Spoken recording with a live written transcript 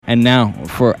And now,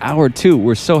 for hour 2,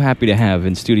 we're so happy to have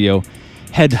in studio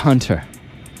Headhunter,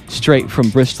 straight from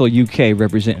Bristol, UK,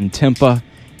 representing Timpa,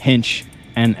 Hinch,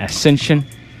 and Ascension.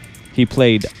 He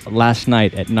played last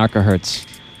night at Narcohertz,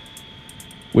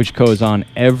 which goes on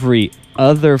every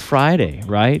other Friday,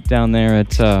 right? Down there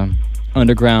at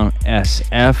Underground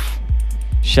SF.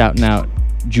 Shouting out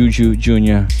Juju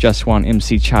Jr., Just One,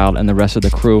 MC Child, and the rest of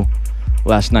the crew.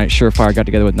 Last night, Surefire got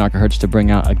together with Narcohertz to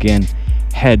bring out, again,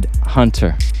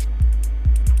 Headhunter.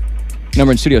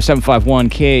 Number in studio,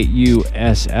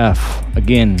 751-KUSF.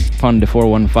 Again, Fonda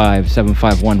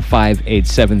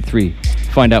 415-751-5873.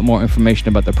 Find out more information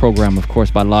about the program, of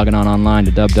course, by logging on online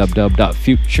to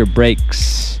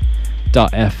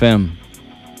www.futurebreaks.fm.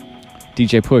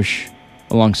 DJ Push,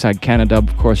 alongside Canada,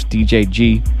 of course, DJ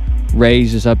G.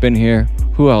 Rays is up in here.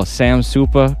 Who else? Sam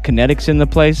Supa. Kinetics in the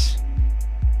place.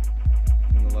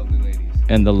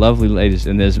 And the lovely ladies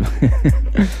in this.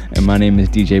 And my name is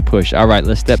DJ Push. All right,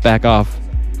 let's step back off.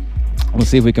 We'll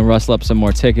see if we can rustle up some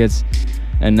more tickets.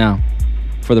 And now,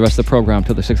 for the rest of the program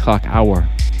till the 6 o'clock hour,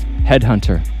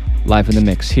 Headhunter live in the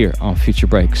mix here on Future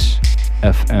Breaks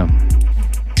FM.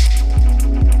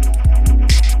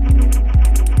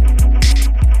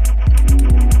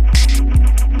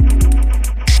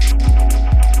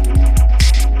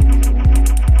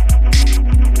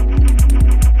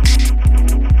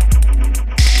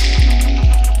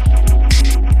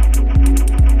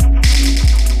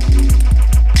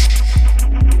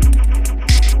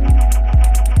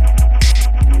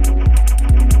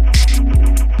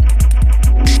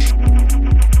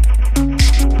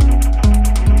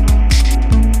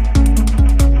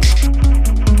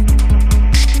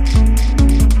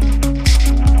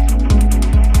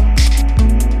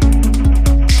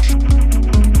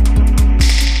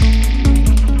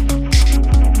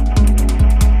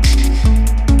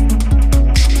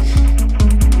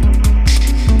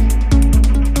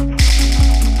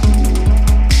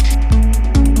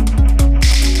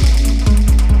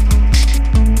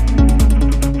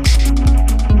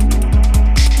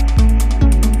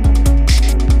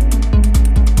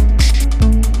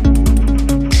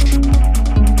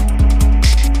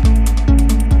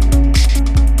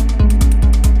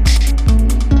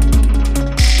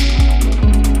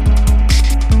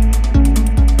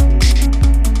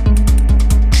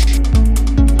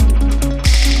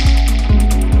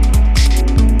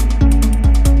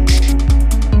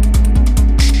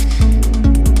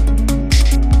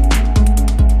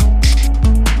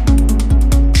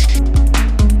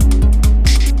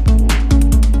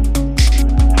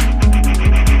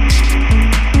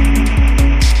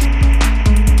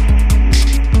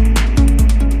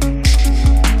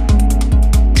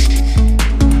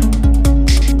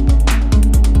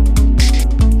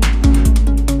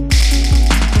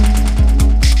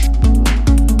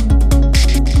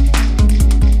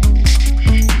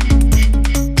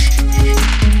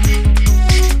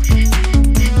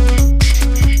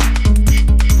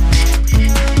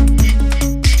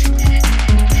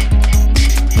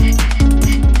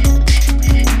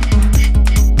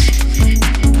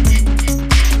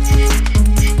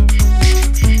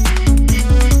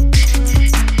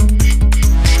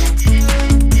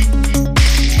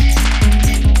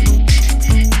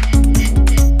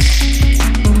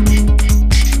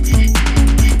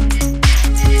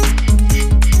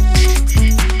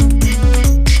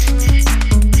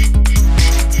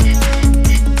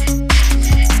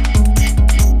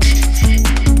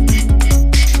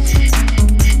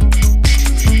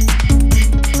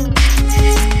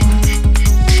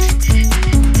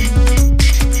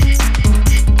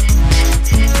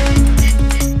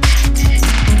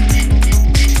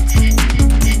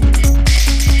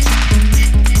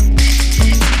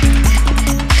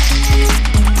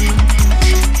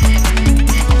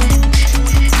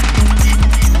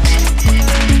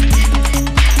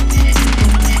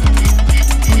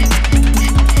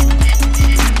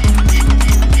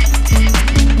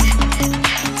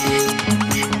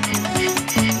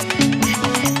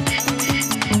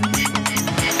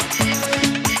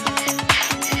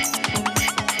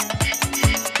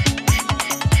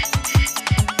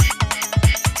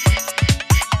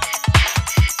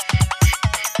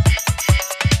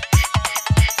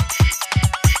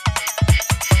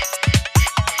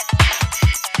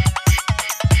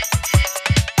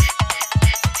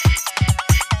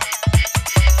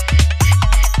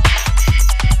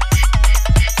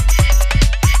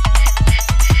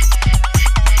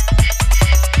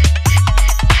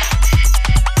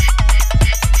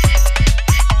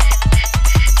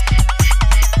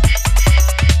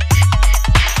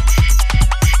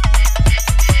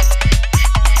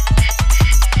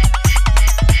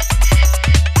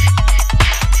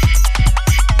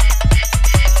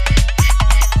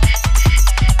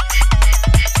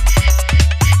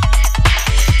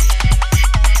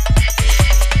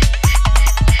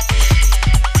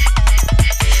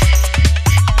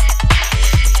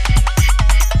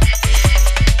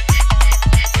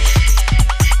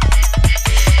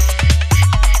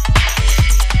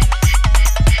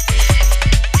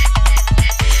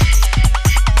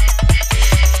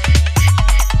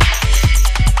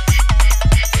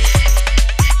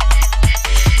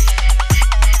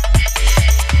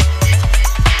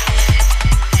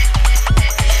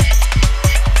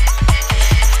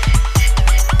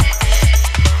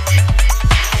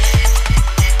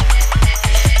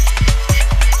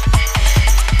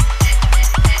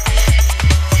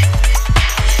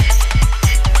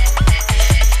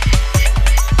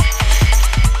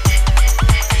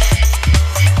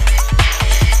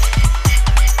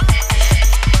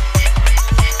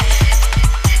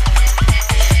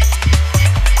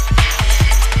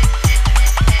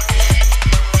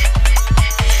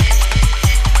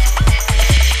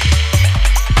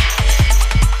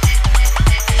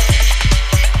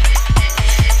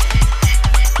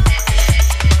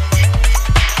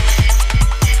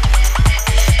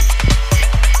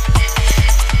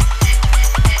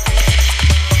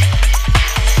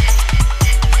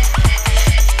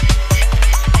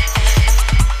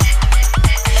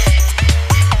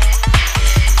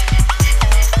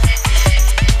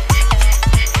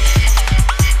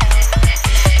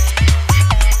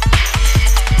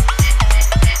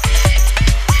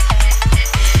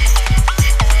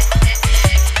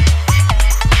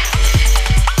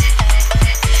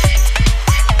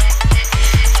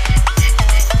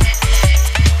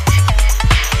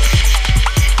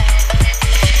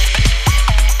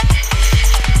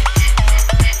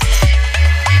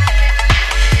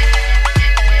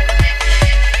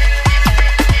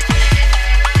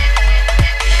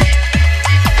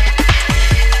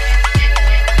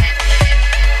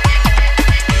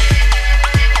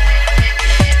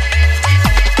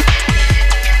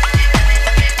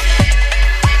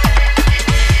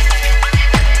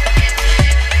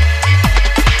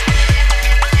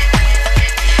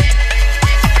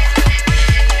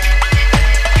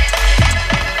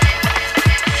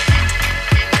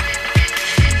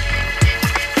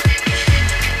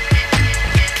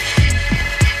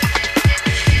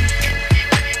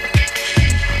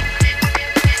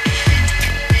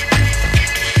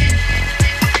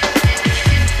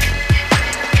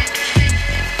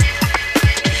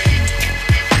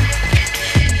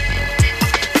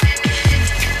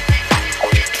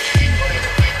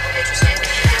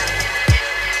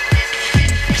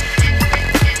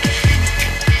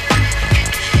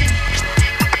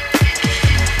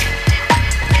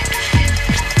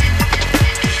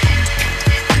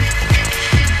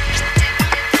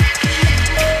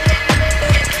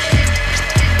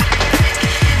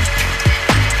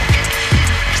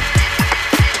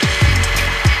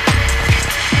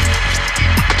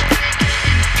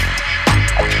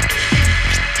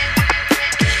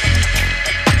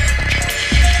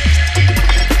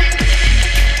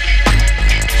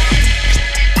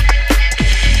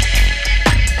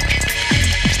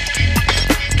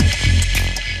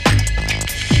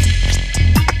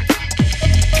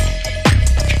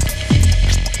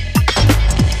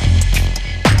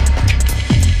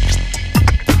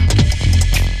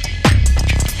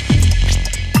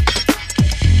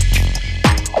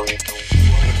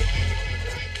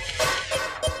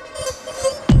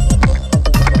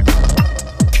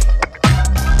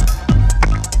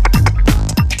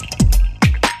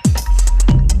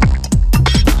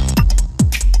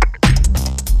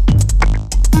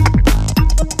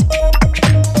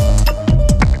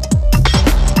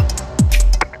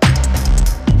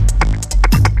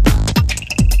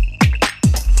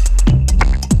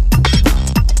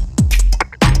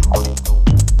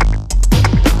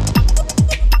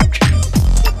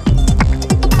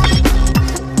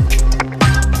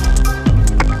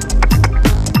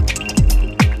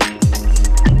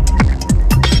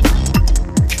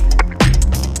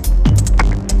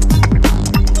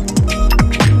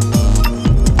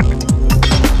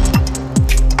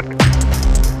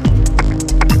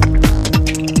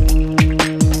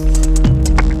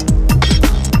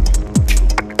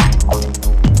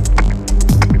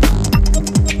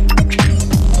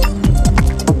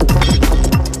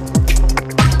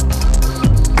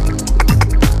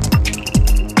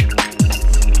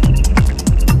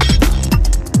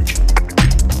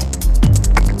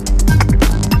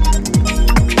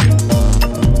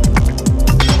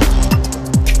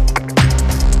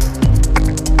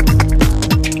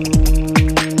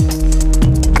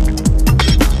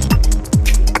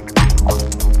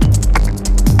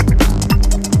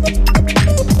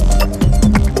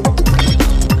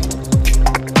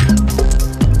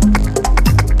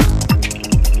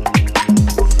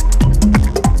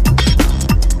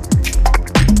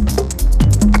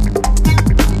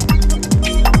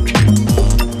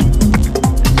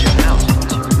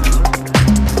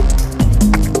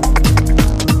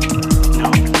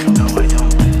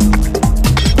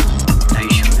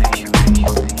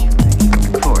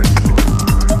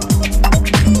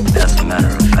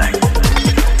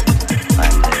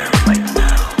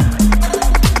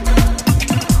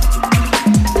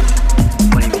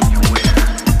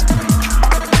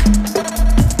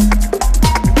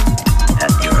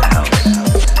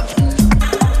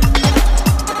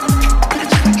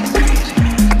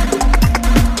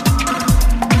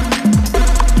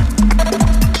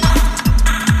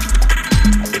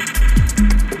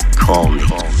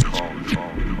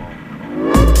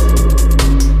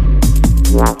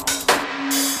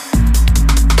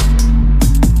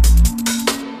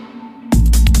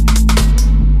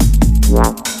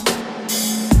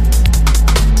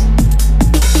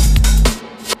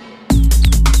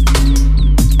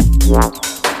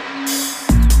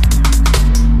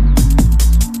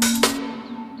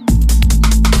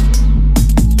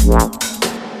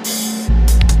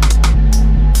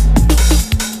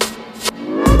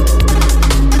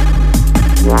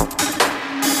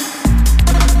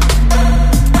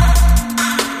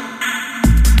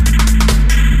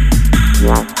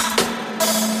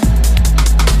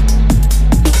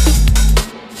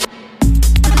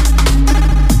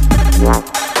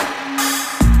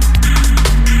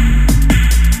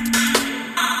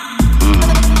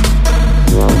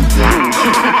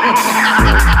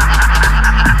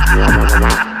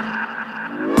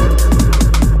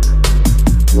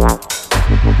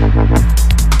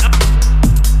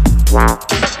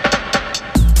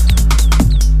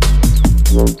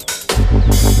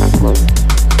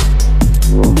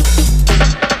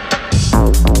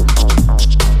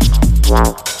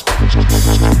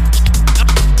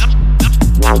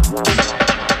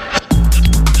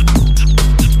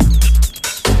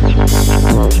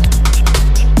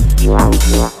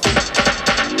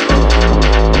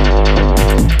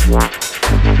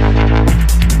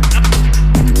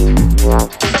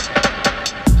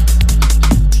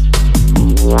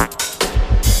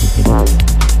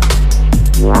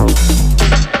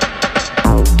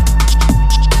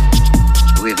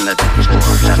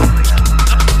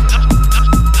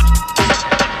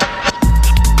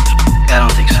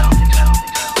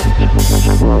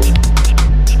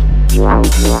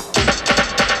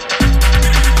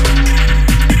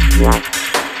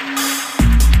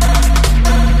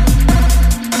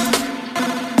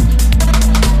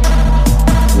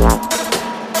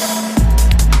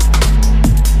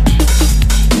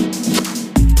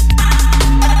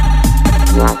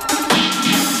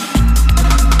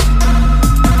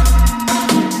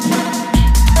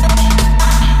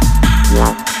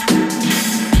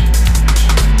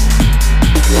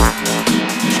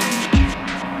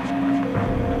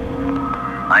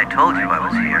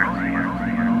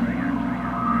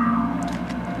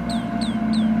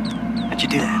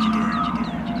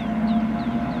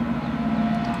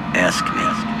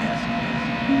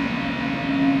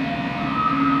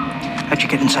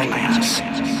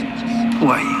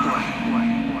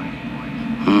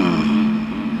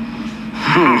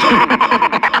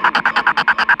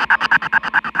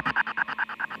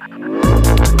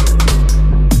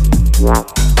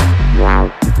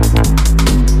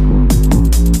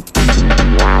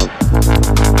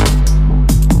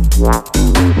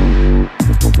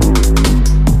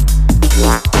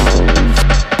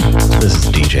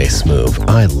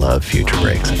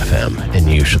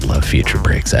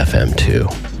 FM 2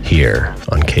 here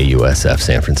on KUSF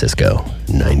San Francisco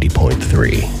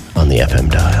 90.3 on the FM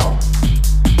dial.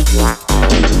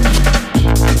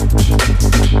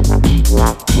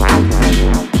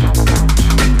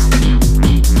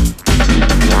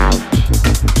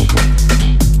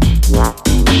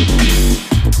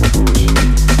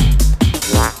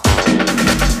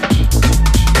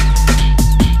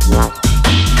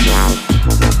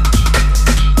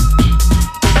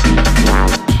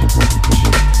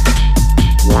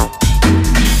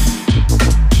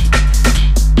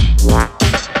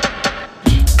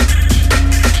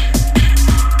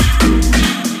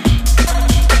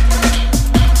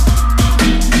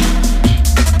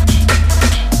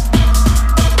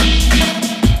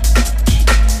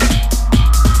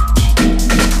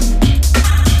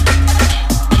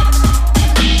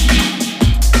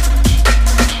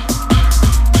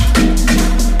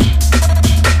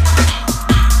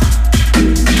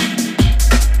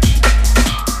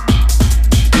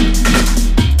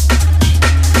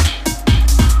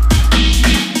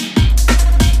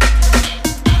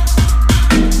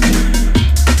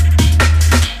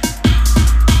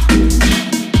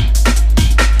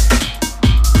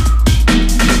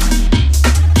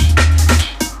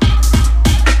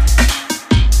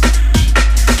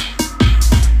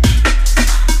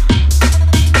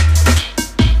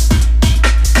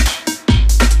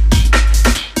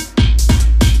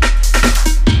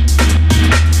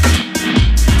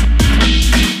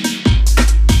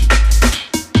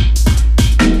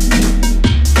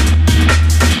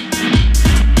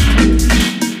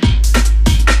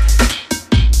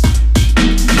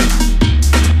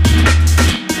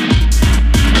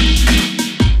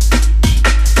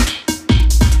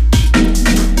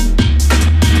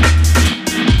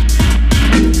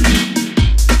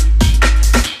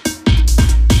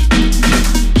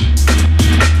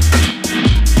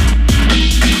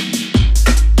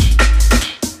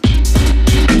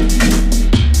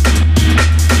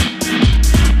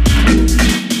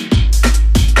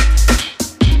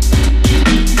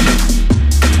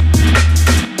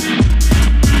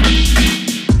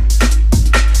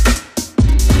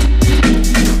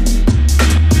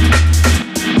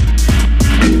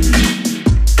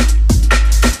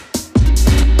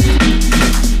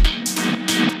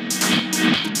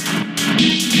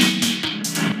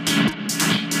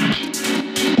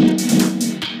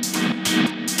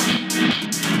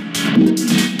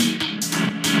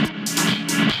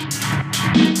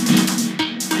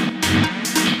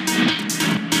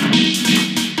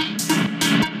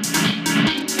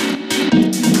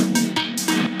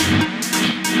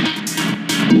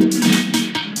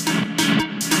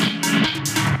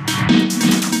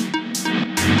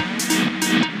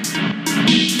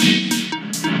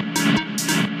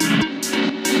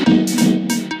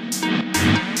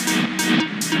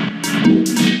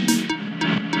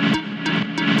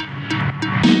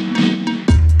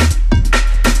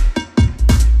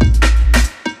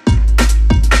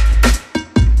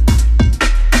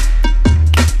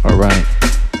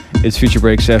 Future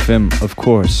Breaks FM, of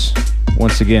course.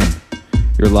 Once again,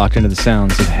 you're locked into the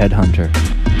sounds of Headhunter.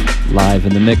 Live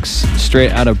in the mix, straight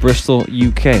out of Bristol,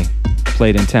 UK.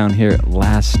 Played in town here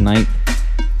last night.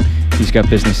 He's got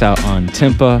business out on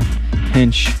Timpa,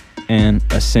 Hinch, and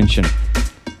Ascension.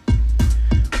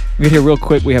 We get here real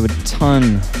quick. We have a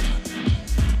ton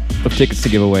of tickets to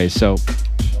give away, so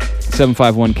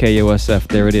 751KUSF,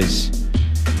 there it is.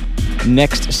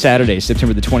 Next Saturday,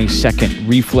 September the 22nd,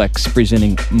 Reflex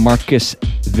presenting Marcus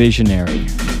Visionary.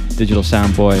 Digital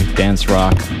sound boy, dance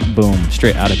rock, boom,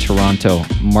 straight out of Toronto.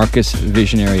 Marcus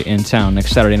Visionary in town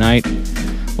next Saturday night,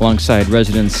 alongside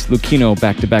residents Lucino,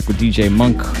 back-to-back with DJ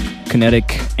Monk,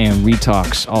 Kinetic, and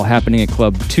Retox, all happening at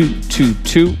Club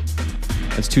 222.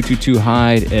 That's 222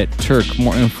 Hyde at Turk.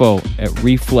 More info at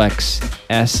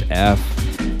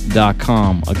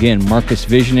reflexsf.com. Again, Marcus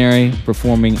Visionary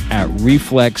performing at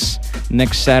Reflex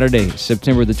next Saturday,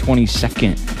 September the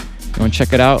 22nd. You want to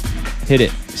check it out? Hit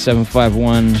it,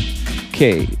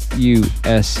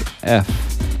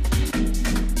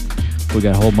 751KUSF. We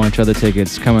got a whole bunch of other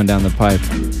tickets coming down the pipe.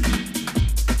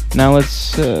 Now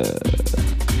let's, I'll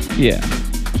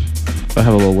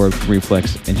have a little word from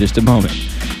Reflex in just a moment.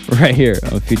 Right here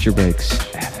on Future Breaks.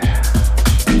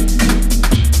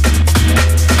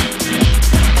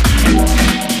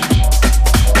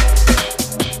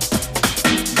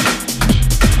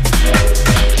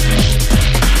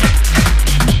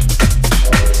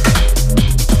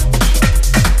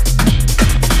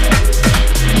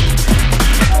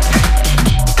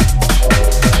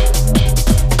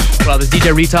 Well, this is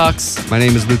DJ Retox. My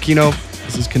name is Lucino.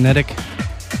 This is Kinetic.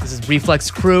 This is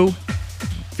Reflex Crew.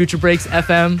 Future Breaks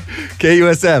FM.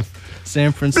 KUSF.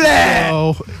 San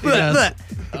Francisco. Yes.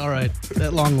 All right.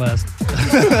 At long last.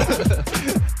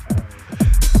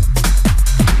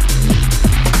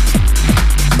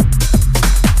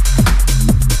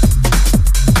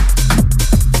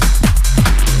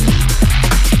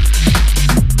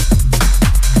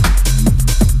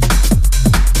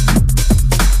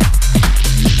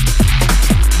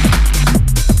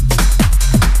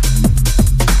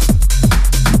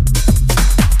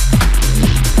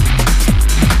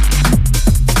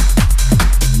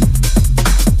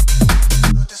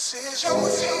 Decision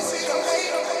was easy to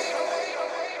make.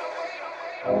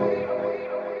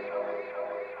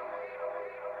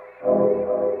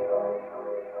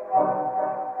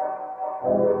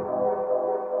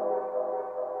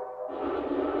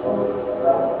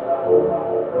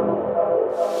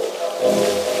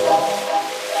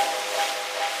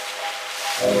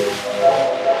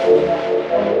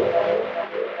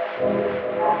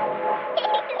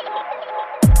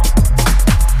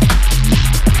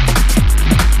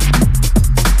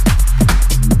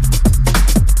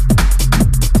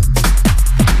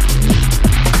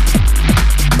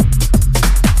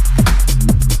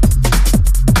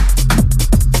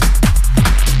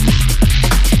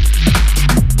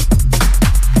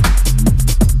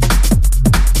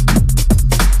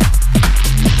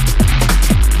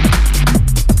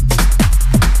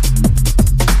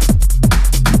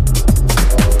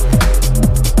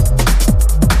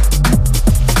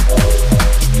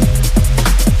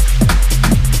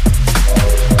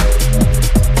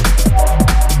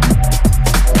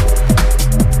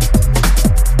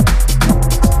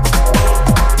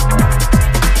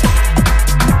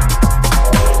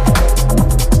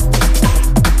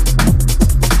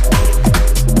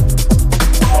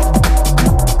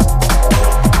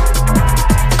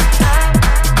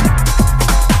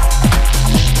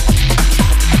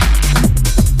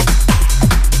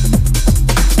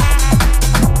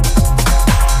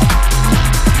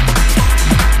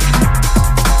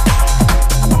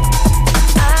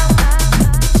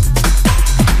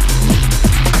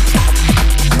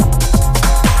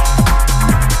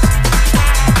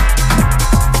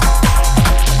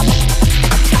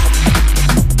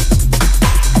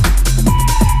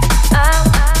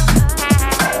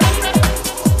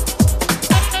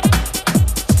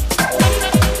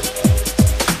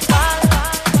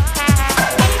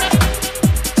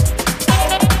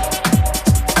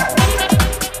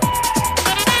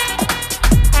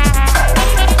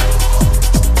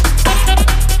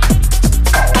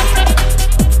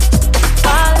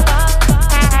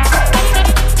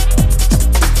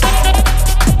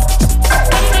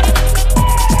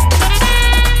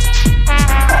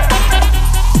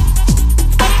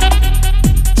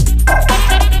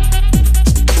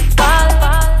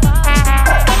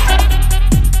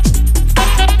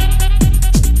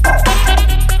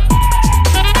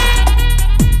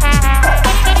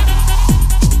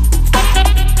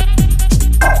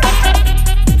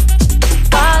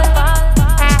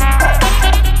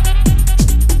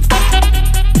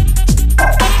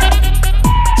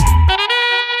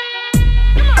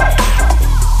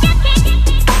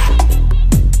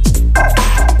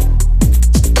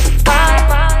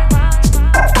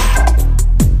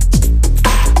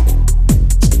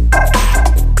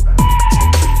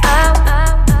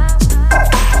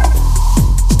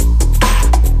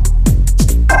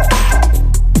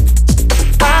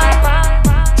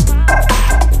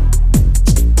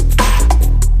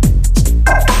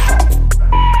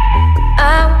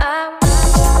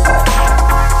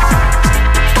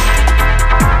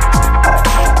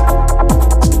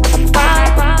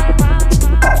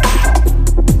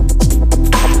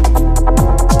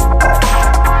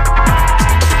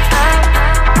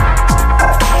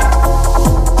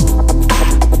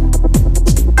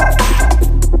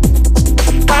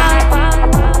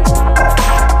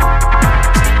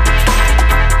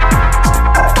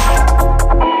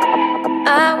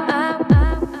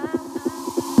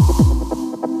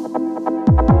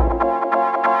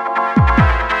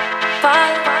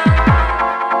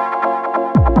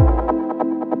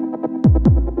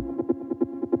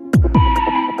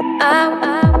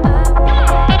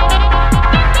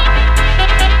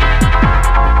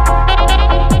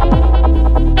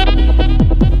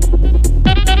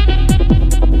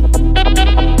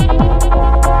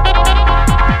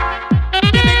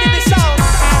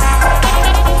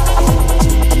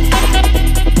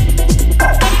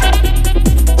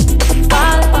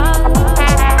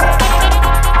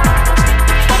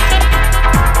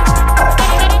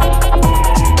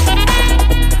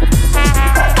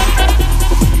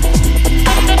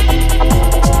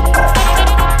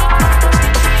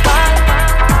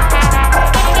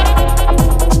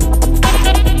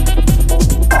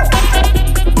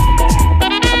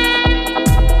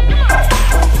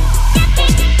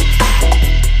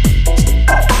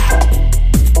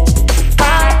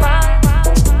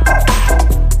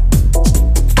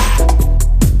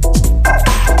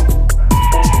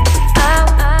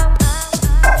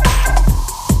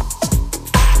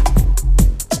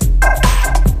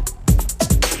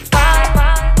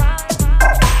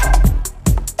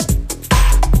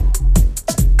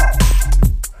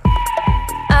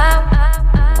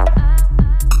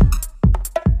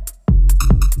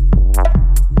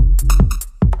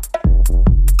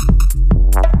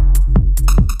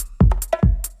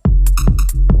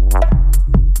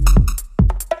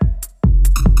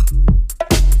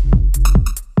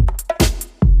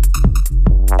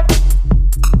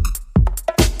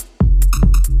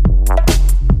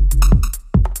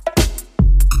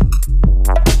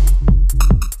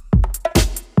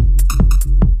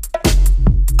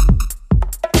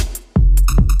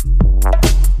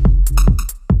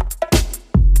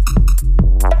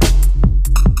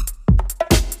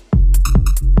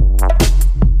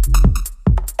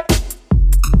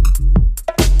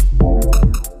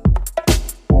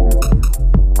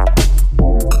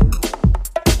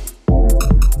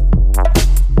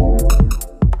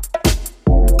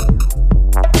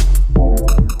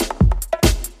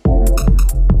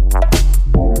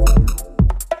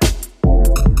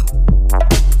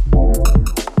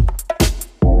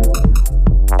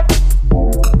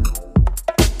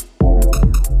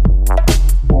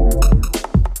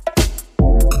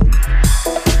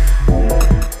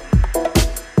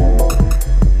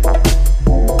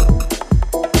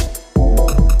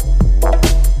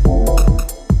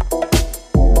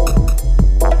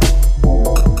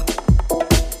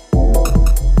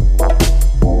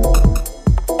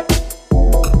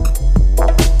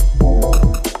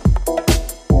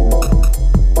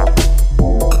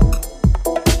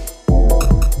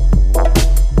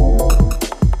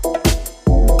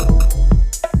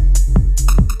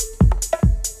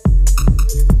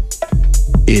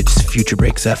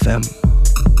 Breaks FM.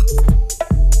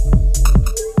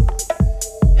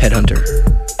 Headhunter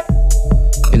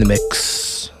in the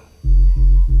mix.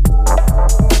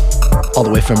 All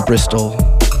the way from Bristol,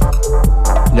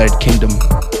 United Kingdom,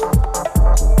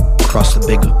 across the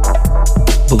big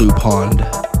blue pond.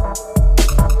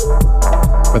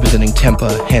 Representing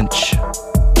Tempa, Hench,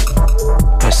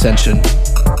 and Ascension.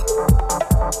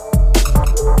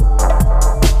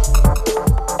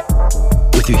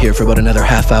 With you here for about another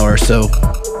half hour or so.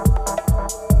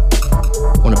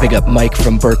 Want to big up Mike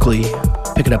from Berkeley,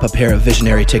 picking up a pair of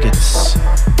Visionary tickets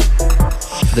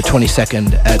for the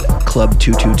 22nd at Club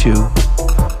 222.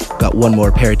 Got one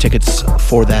more pair of tickets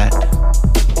for that.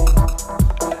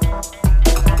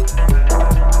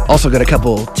 Also got a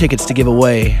couple tickets to give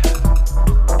away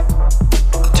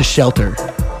to Shelter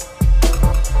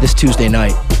this Tuesday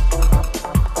night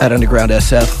at Underground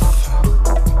SF.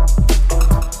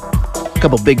 A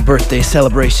couple big birthday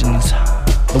celebrations.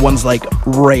 The ones like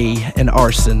Ray and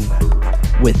Arson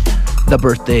with the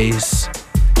birthdays.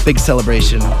 Big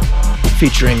celebration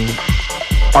featuring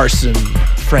Arson,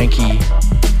 Frankie,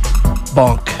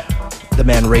 Bonk, the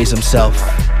man Ray's himself,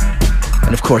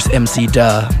 and of course MC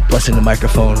Duh blessing the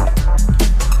microphone.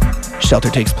 Shelter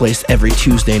takes place every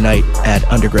Tuesday night at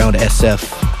Underground SF,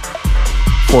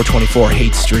 424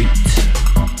 Haight Street.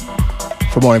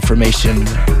 For more information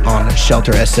on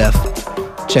Shelter SF,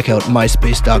 check out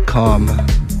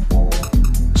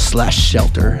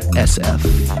myspace.com/ShelterSF.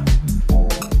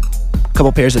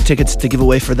 Couple pairs of tickets to give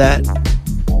away for that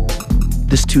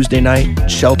this Tuesday night.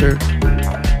 Shelter.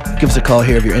 Give us a call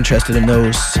here if you're interested in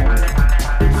those.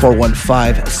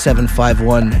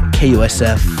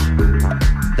 415-751-KUSF.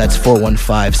 That's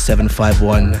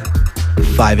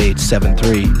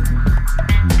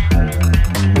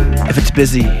 415-751-5873. If it's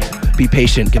busy, be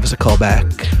patient. Give us a call back.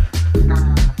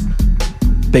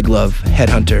 Big love,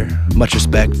 Headhunter. Much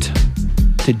respect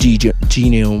to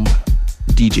Genome,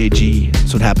 DJG.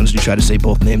 That's what happens when you try to say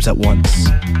both names at once.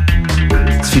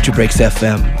 It's Future Breaks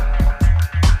FM.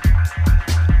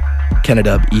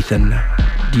 Kennedub, Ethan,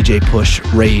 DJ Push,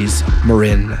 Rays,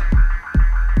 Marin.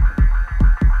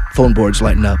 Phone boards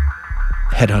lighting up.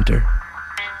 Headhunter.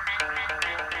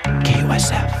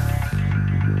 KUSF.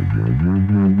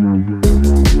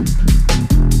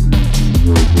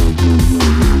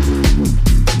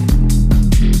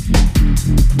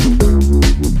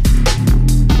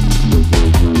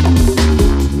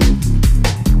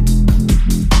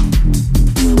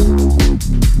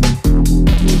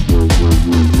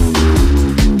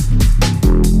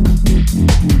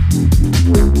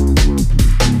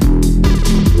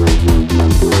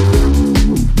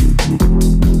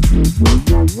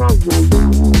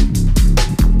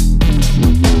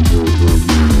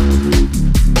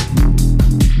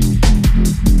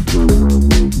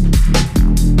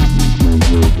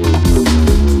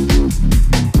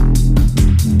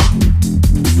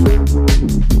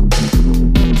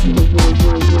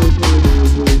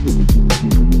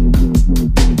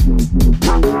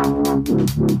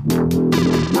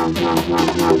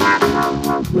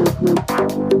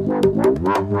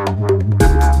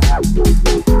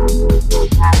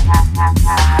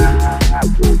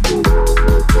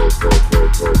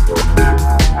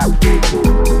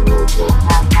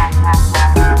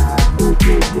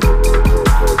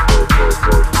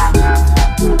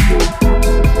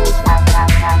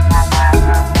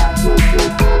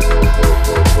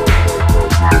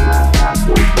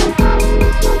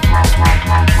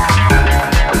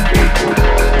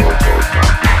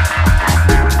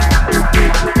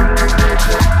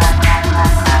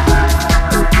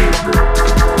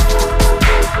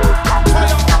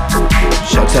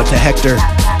 Hector.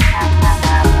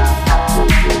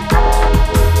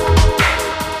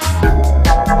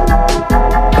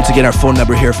 Once again, our phone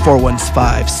number here,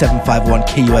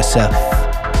 415-751-KUSF.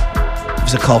 Give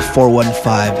us a call,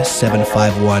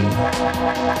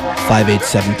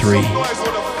 415-751-5873.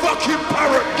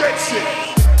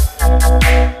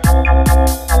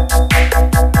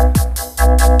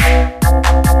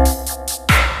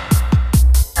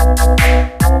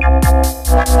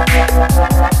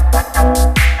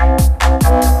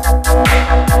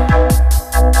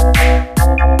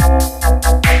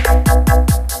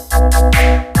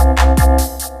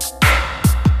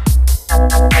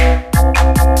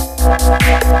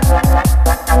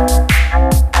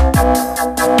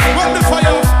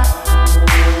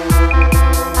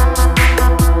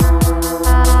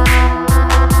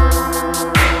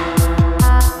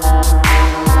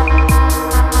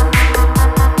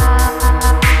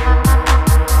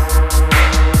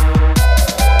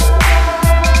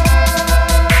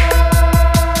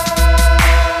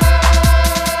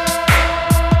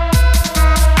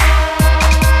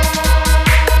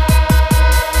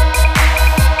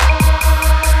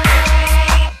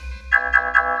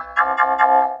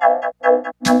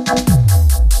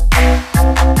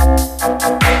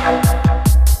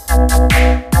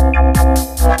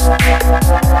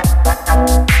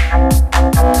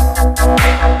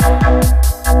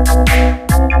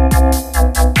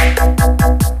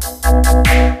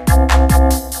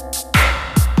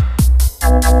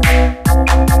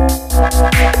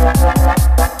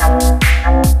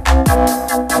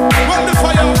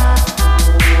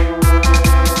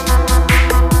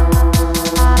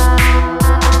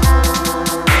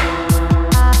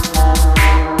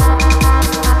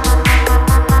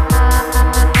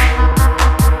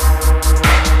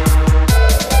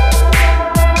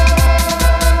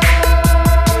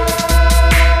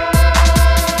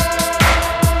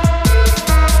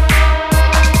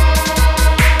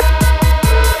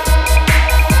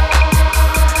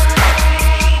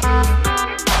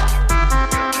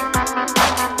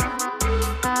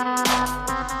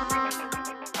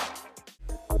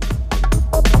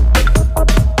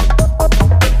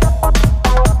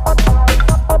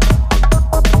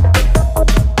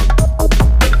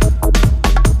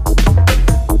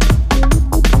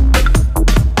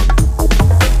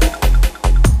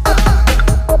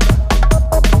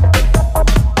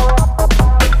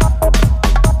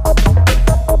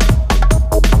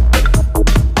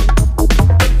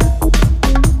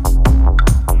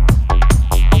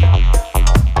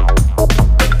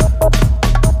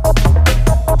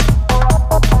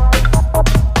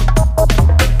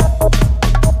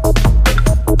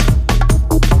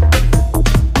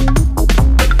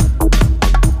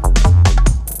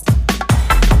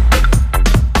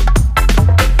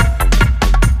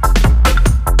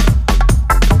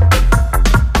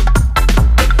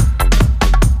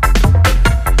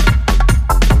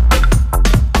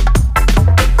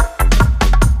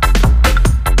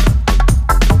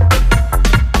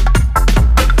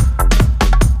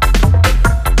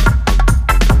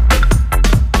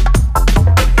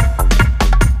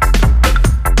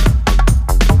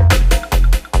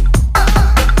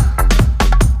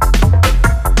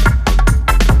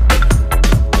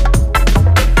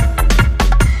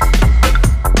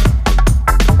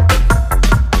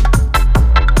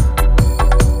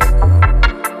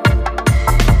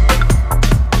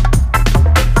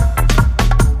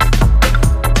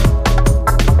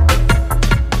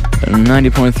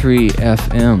 90.3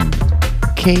 FM,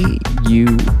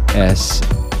 KUSF.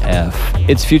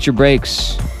 It's Future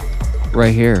Breaks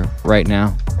right here, right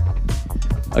now.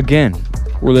 Again,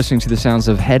 we're listening to the sounds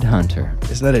of Headhunter.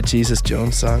 Isn't that a Jesus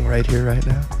Jones song right here, right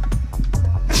now?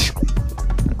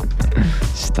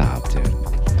 Stop, dude.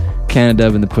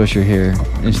 Canadub and the Pusher here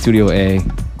in Studio A,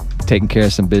 taking care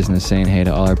of some business, saying hey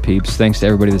to all our peeps. Thanks to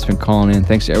everybody that's been calling in.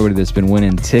 Thanks to everybody that's been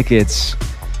winning tickets.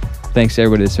 Thanks to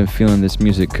everybody that's been feeling this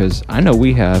music, because I know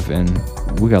we have, and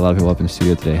we got a lot of people up in the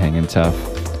studio today hanging tough.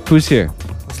 Who's here?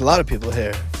 There's a lot of people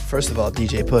here. First of all,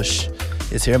 DJ Push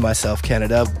is here, myself,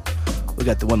 Canada. We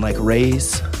got the one like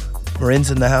Ray's,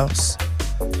 Marin's in the house,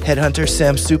 Headhunter,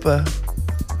 Sam Supa.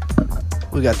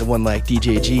 We got the one like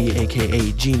DJ G,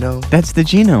 aka Gino. That's the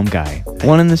Genome guy.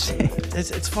 One and the same.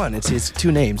 It's fun. It's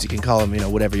two names. You can call them,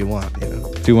 whatever you want.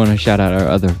 Do want to shout out our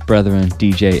other brethren,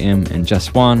 DJ M and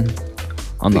Jaswan,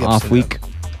 on the off week.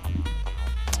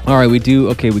 All right, we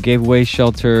gave away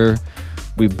Shelter.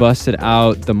 We busted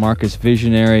out the Marcus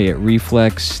Visionary at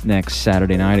Reflex next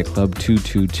Saturday night at Club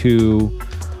 222.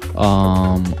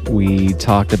 We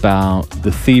talked about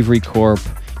the Thievery Corp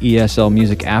ESL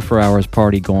Music After Hours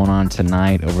party going on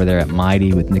tonight over there at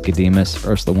Mighty with Nicodemus,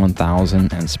 Ursula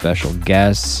 1000, and special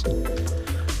guests. We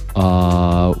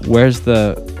got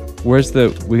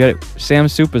it, Sam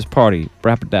Supa's party.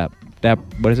 Brap-a-dap.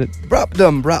 What is it?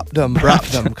 Brop-dum.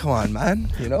 Come on,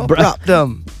 man.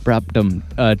 Brop-dum.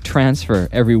 Transfer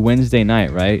every Wednesday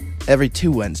night, right? Every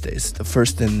 2 Wednesdays. The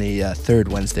first and the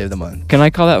third Wednesday of the month. Can I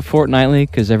call that fortnightly?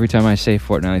 Because every time I say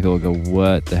fortnightly, people go,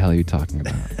 what the hell are you talking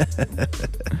about?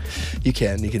 You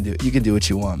can do what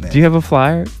you want, man. Do you have a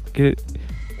flyer? Get it.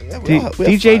 Yeah,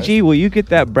 DJ G, will you get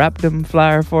that Brapdom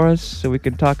flyer for us so we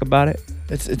can talk about it?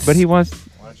 But he wants...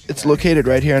 It's located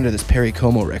right here under this Perry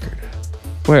Como record.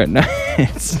 Where? No,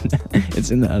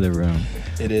 it's in the other room.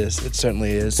 It is. It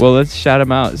certainly is. Well, let's shout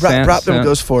him out. Brapdom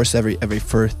goes for us every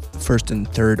first and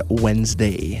third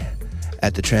Wednesday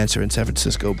at the Transfer in San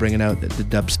Francisco, bringing out the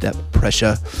dubstep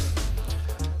pressure.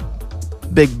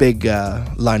 Big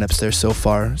lineups there so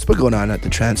far. It's been going on at the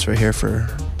Transfer here for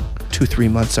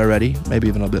 2-3 months already, maybe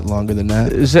even a bit longer than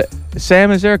that. Sam,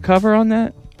 is there a cover on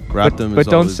that? But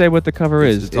don't say what the cover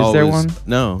is. Is there one?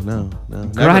 No.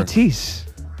 Gratis.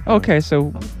 Okay,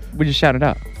 so we just shout it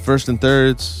out. First and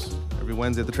thirds every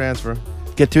Wednesday at the Transfer.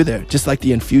 Get through there, just like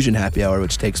the Infusion Happy Hour,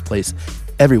 which takes place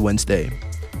every Wednesday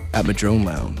at Madrone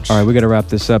Lounge. All right, we got to wrap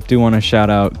this up. Do want to shout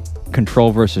out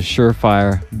Control versus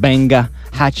Surefire, Banga,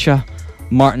 Hacha,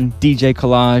 Martin, DJ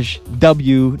Collage,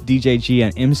 W, DJ G,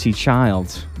 and MC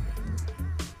Child.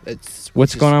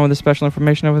 What's going on with the special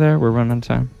information over there? We're running out of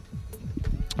time.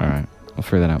 All right, I'll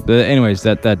figure that out. But anyways,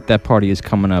 that party is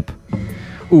coming up.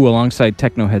 Alongside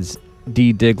Techno Heads,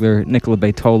 D. Diggler, Nicola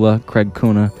Betola, Craig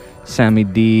Kuna, Sammy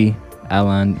D,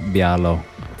 Alan Bialo.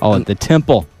 All at the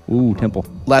Temple. Temple.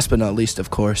 Last but not least, of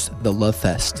course, the Love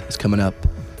Fest is coming up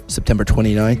September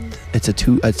 29th. It's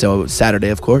a Saturday,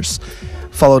 of course.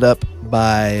 Followed up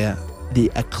by the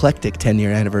Eclectic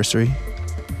 10-year anniversary.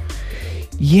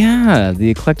 Yeah, the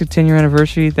Eclectic 10-year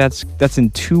anniversary. That's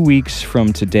in 2 weeks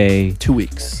from today. 2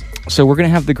 weeks. So we're going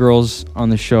to have the girls on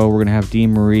the show. We're going to have Dee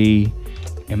Marie.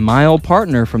 And my old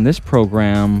partner from this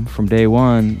program from day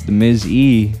one, the Ms.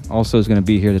 E, also is going to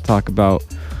be here to talk about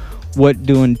what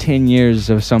doing 10 years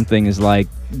of something is like.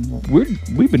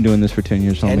 We've been doing this for 10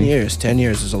 years. 10 years. 10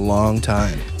 years is a long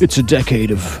time. It's a decade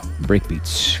of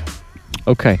breakbeats.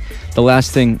 Okay, the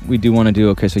last thing we do want to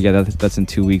do, so yeah, that's in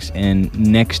 2 weeks. And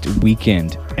next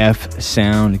weekend, F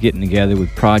Sound getting together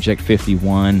with Project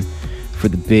 51 for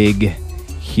the big...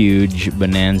 huge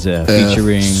bonanza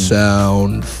featuring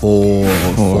Sound 4.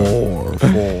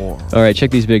 All right, check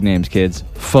these big names, kids.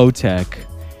 Photech,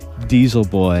 Diesel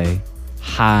Boy,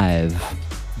 Hive,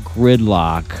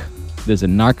 Gridlock. There's a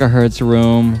Narcahertz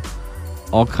room.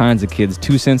 All kinds of kids.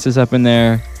 2 Senses up in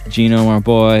there. Gino, our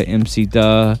boy. MC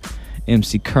Duh,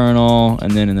 MC Colonel,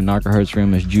 and then in the Narcahertz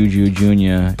room is Juju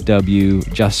Jr., W,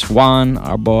 Jaswan,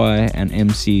 our boy, and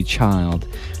MC Child.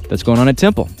 That's going on at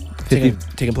Temple.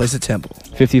 Taking place at Temple.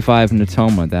 55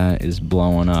 Natoma, that is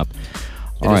blowing up.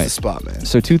 All right, the spot, man.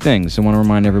 So 2 things. I want to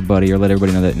remind everybody, or let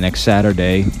everybody know that next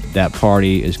Saturday, that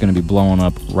party is going to be blowing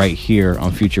up right here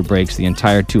on Future Breaks. The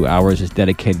entire 2 hours is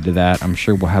dedicated to that. I'm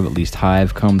sure we'll have at least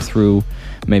Hive come through,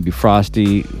 maybe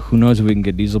Frosty. Who knows if we can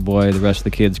get Diesel Boy, the rest of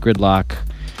the kids, Gridlock.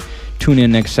 Tune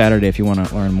in next Saturday if you want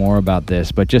to learn more about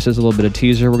this. But just as a little bit of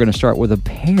teaser, we're going to start with a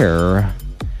pair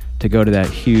to go to that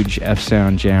huge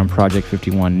F-Sound Jam Project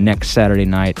 51 next Saturday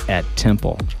night at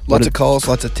Temple. Lots of calls,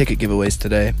 lots of ticket giveaways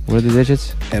today. What are the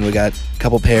digits? And we got a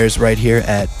couple pairs right here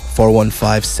at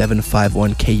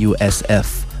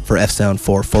 415-751-KUSF for F-Sound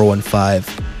 4,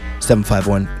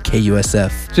 751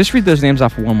 KUSF. Just read those names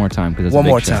off one more time, because One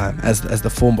more time as the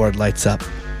phone board lights up.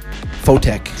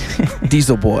 Photech,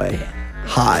 Diesel Boy,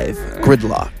 Hive,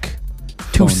 Gridlock,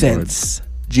 2 Cents,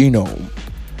 Genome,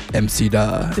 MC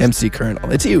Da, MC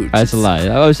Colonel. It's huge. That's a lie.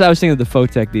 I was thinking of the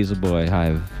Photech, Diesel Boy,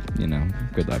 Hive,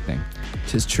 good luck thing.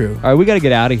 It's true. All right, we got to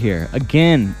get out of here.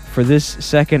 Again, for this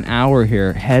second hour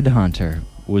here, Headhunter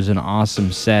was an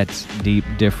awesome set, deep,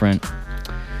 different.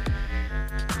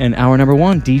 And hour number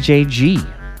 1, DJ G,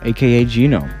 a.k.a.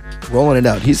 Gino. Rolling it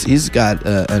out. He's got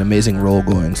an amazing role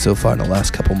going so far in the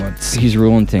last couple months. He's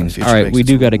ruling things. All right, we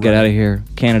do got to get out of here.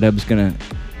 Canada's going to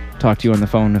talk to you on the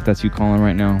phone if that's you calling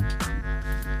right now.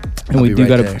 And we do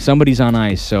got to. Somebody's on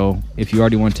ice, so if you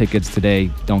already want tickets today,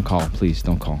 don't call. Please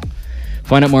don't call.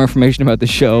 Find out more information about the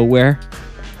show where?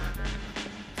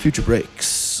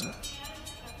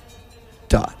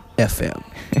 FutureBreaks.fm.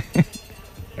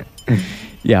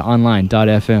 Yeah,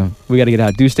 online.fm. We got to get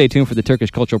out. Do stay tuned for the Turkish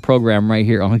Cultural Program right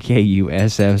here on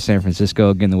KUSF San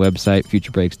Francisco. Again, the website,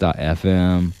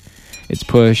 futurebreaks.fm. It's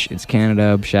Push, it's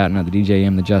Canada, shouting out the DJ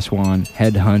M, the Just One,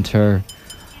 Headhunter,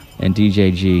 and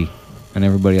DJ G, and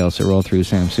everybody else that roll through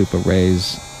Sam Super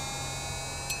Rays.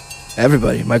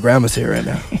 Everybody. My grandma's here right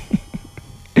now.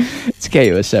 It's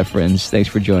KUSF, friends. Thanks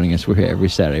for joining us. We're here every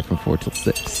Saturday from 4 till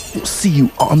 6. We'll see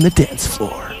you on the dance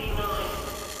floor.